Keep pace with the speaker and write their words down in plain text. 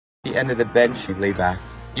the end of the bench, you lay back.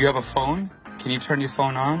 You have a phone? Can you turn your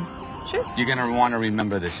phone on? Sure. You're going to want to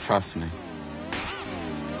remember this, trust me.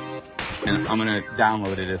 And I'm going to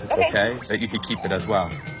download it if it's okay. That you could keep it as well.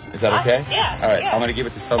 Is that okay? Yeah. All right, yeah. I'm going to give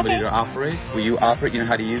it to somebody to operate. Will you operate? You know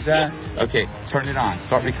how to use that? Yeah. Okay, turn it on.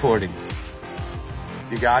 Start recording.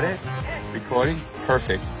 You got it? Recording?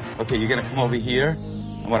 Perfect. Okay, you're going to come over here.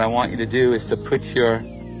 And what I want you to do is to put your...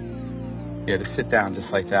 Yeah, to sit down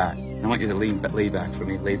just like that. I want you to lay back for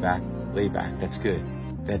me. Lay back. Lay back. That's good.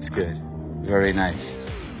 That's good. Very nice.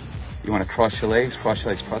 You want to cross your legs? Cross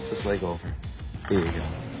your legs. Cross this leg over. There you go.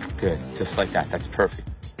 Good. Just like that. That's perfect.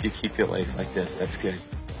 You keep your legs like this. That's good.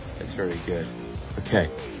 That's very good. Okay.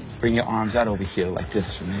 Bring your arms out over here like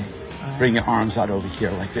this for me. Bring your arms out over here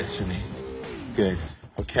like this for me. Good.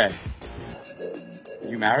 Okay.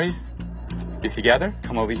 You married? You together?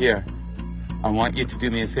 Come over here. I want you to do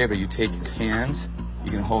me a favor. You take his hands.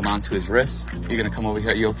 You're going to hold on to his wrists. You're going to come over here.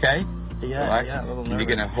 Are you okay? Yeah, relax. yeah, a little nervous. And you're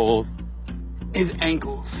going to hold his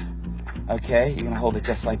ankles. Okay? You're going to hold it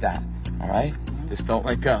just like that. All right? Just don't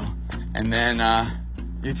let go. And then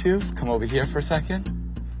you two, come over here for a second.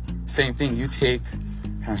 Same thing. You take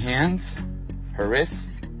her hands, her wrists,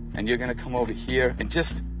 and you're going to come over here and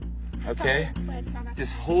just, okay?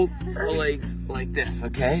 Just hold her legs like this,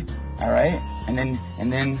 okay? All right? And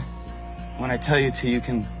then when I tell you to, you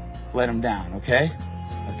can let them down, okay?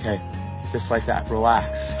 Okay. Just like that.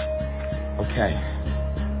 Relax. Okay.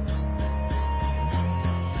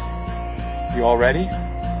 You all ready?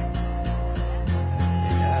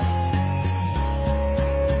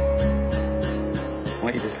 I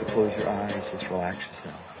want you just to close your eyes, just relax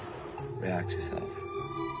yourself. Relax yourself.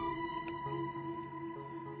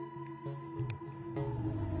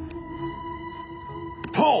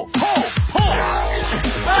 Pull! Pull! Pull!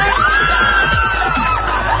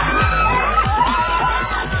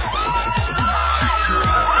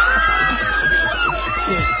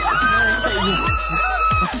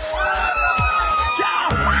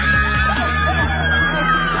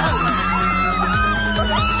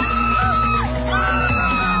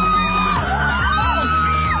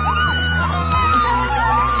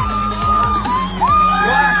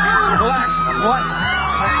 What?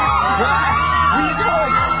 Relax. Where you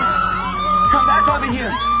going? Come back over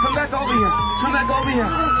here. Come back over here. Come back over here.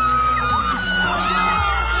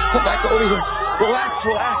 Come back over here. Relax,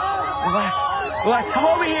 relax, relax, relax. Come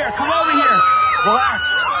over here. Come over here.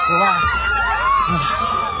 Relax, relax.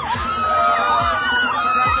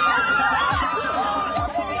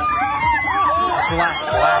 Relax,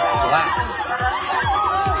 relax, relax.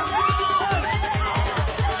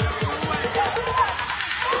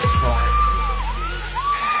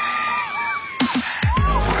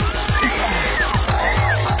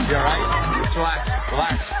 You all right? Just relax,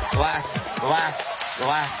 relax, relax, relax,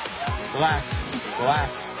 relax, relax,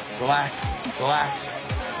 relax, relax, relax,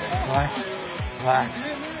 relax, relax,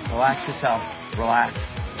 relax yourself.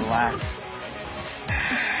 Relax, relax.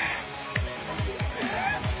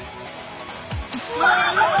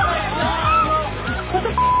 What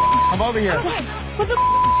the Come over here. What the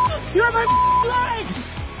You have my legs!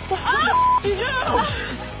 What the did you do?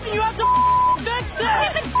 You have to fix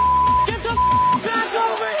this! Get the back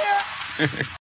over here!